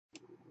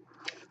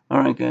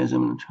Alright guys,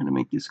 I'm going to try to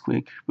make this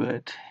quick,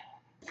 but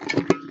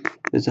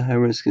there's a high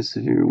risk of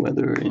severe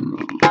weather in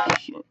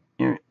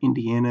the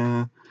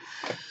Indiana,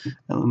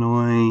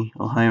 Illinois,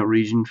 Ohio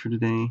region for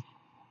today.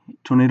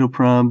 Tornado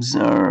probs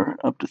are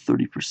up to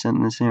 30%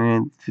 in this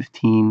area,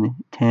 15,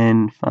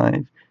 10,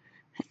 5,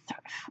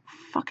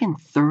 fucking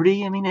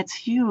 30? I mean, that's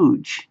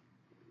huge.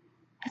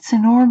 That's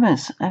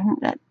enormous.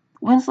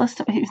 When's the last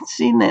time I've even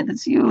seen that?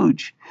 It's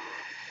huge.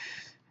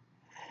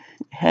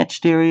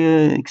 Hatched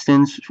area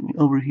extends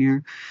over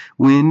here.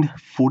 Wind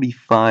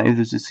 45.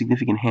 There's a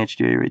significant hatched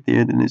area right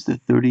there. Then there's the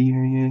 30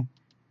 area.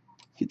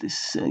 Get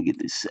this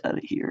out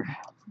of here.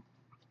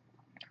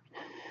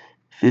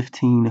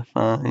 15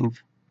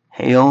 5.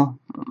 Hail.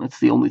 That's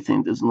the only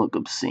thing that doesn't look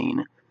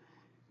obscene.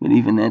 But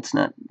even that's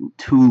not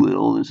too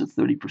little. There's a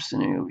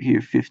 30% area over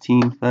here.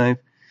 15 5.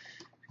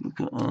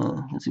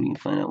 Let's see if we can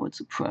find out what's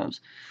the probs.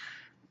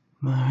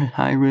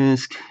 High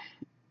risk.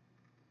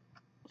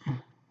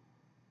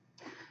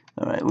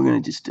 Alright, we're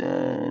going to just,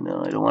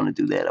 no, I don't want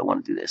to do that. I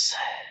want to do this.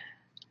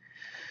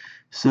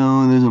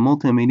 So, there's a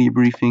multimedia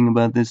briefing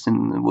about this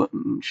in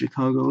the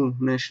Chicago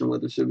National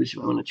Weather Service.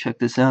 You might want to check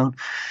this out.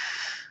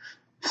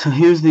 So,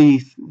 here's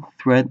the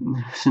threat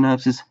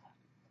synopsis.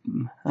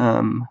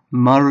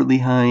 Moderately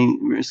high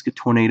risk of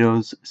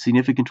tornadoes.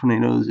 Significant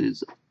tornadoes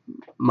is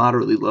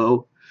moderately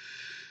low.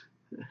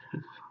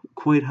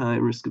 Quite high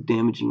risk of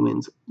damaging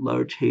winds.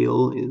 Large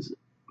hail is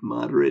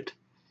moderate.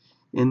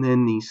 And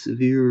then the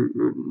severe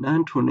or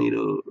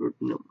non-tornado or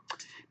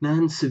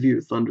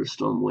non-severe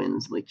thunderstorm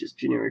winds, like just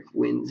generic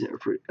winds,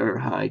 are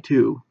high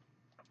too.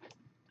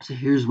 So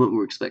here's what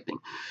we're expecting: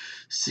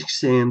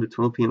 6 a.m. to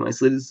 12 p.m.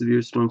 isolated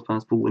severe storms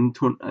possible.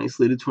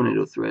 Isolated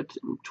tornado threat.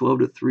 12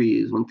 to 3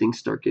 is when things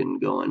start getting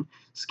going.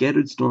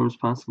 Scattered storms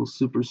possible.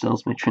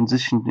 Supercells may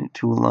transition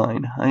to a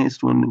line.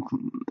 Highest wind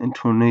and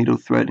tornado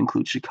threat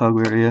includes Chicago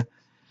area,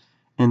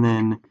 and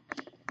then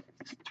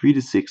 3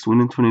 to 6,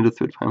 wind and tornado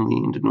threat primarily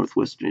into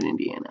northwestern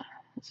Indiana.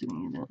 Let's see if we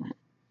can get that.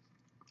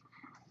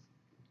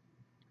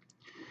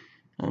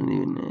 I don't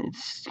even know.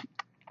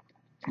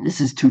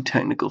 This is too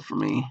technical for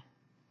me.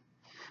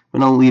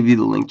 But I'll leave you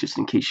the link just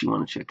in case you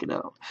want to check it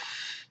out.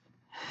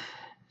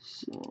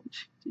 So,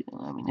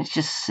 I mean, it's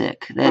just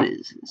sick. That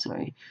is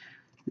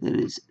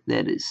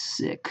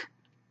sick.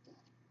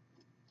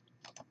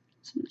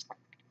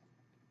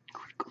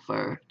 Critical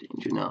fire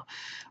danger. Now,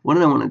 what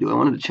did I want to do? I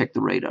wanted to check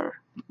the radar.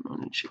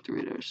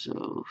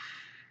 So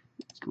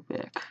let's go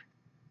back.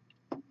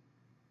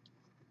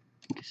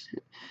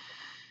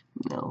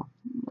 No.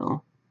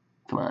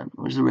 Come on,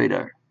 where's the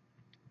radar?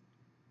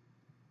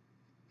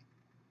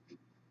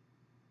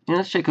 Yeah,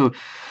 let's check out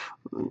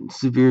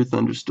severe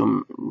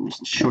thunderstorm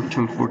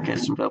short-term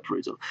forecast from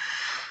Valparaiso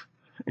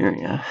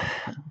area,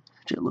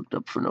 which I looked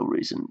up for no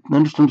reason.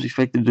 Thunderstorms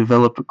expected to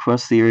develop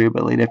across the area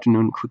by late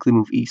afternoon and quickly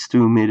move east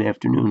through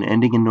mid-afternoon,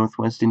 ending in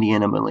northwest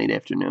Indiana by late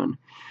afternoon.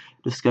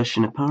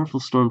 Discussion: a powerful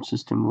storm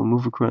system will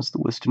move across the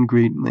western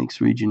Great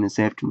Lakes region this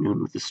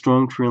afternoon, with a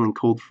strong trailing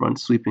cold front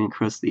sweeping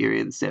across the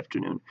area this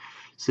afternoon.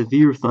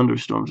 Severe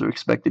thunderstorms are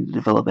expected to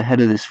develop ahead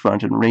of this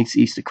front and race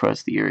east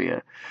across the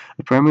area.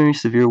 The primary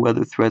severe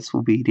weather threats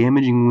will be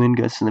damaging wind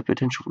gusts and the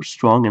potential for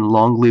strong and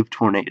long-lived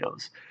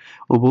tornadoes.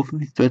 While both of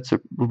these threats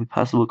will be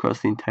possible across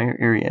the entire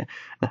area,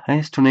 the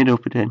highest tornado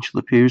potential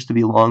appears to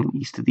be along and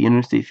east of the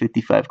Interstate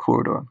 55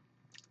 corridor.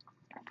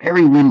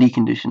 Very windy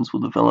conditions will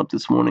develop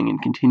this morning and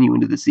continue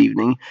into this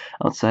evening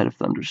outside of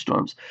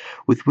thunderstorms,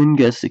 with wind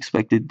gusts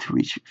expected to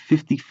reach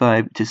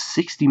 55 to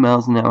 60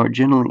 miles an hour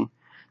generally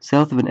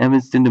south of an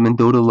Evanston to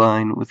Mendota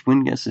line, with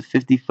wind gusts of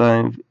 50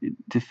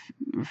 to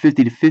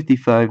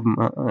 55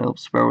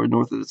 miles per hour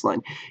north of this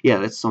line. Yeah,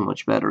 that's so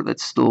much better.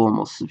 That's still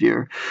almost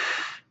severe.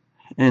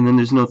 And then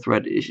there's no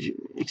threat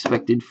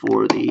expected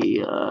for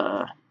the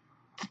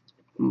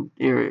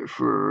area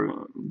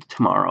for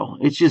tomorrow.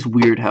 It's just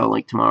weird how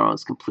like tomorrow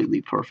is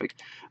completely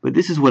perfect. But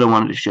this is what I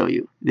wanted to show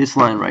you. This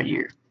line right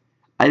here.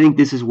 I think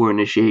this is where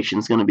initiation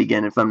is going to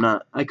begin. If I'm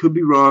not, I could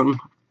be wrong.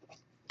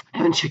 I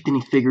haven't checked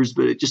any figures,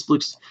 but it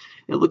looks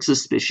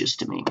suspicious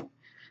to me.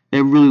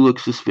 It really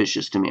looks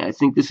suspicious to me. I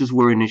think this is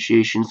where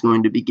initiation is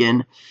going to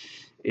begin.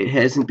 It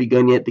hasn't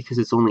begun yet because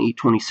it's only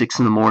 8:26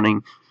 in the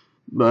morning,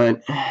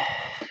 but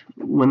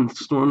when the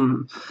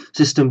storm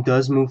system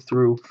does move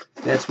through,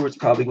 that's where it's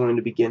probably going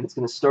to begin. It's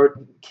going to start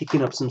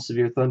kicking up some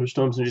severe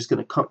thunderstorms. They're just going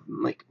to come,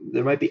 like,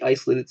 there might be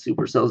isolated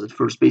supercells at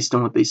first based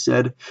on what they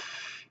said,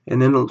 and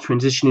then it'll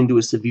transition into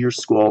a severe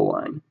squall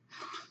line.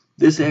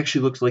 This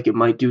actually looks like it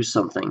might do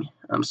something.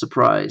 I'm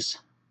surprised.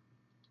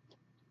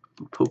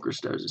 Poker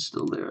Stars is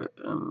still there.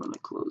 I'm going to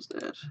close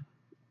that.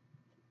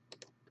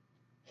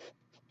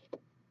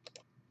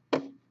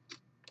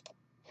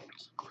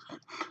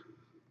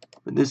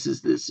 But this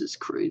is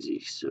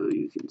crazy. So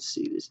you can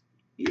see this.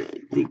 Yeah,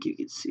 I think you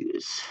can see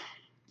this.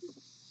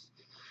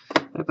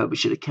 I probably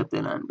should have kept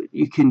that on, but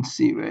you can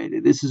see, right?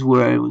 This is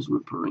where I was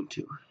referring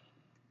to.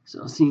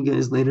 So I'll see you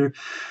guys later.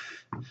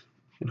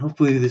 And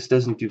hopefully this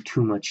doesn't do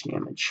too much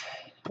damage.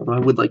 Although I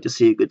would like to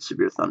see a good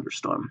severe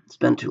thunderstorm. It's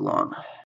been too long.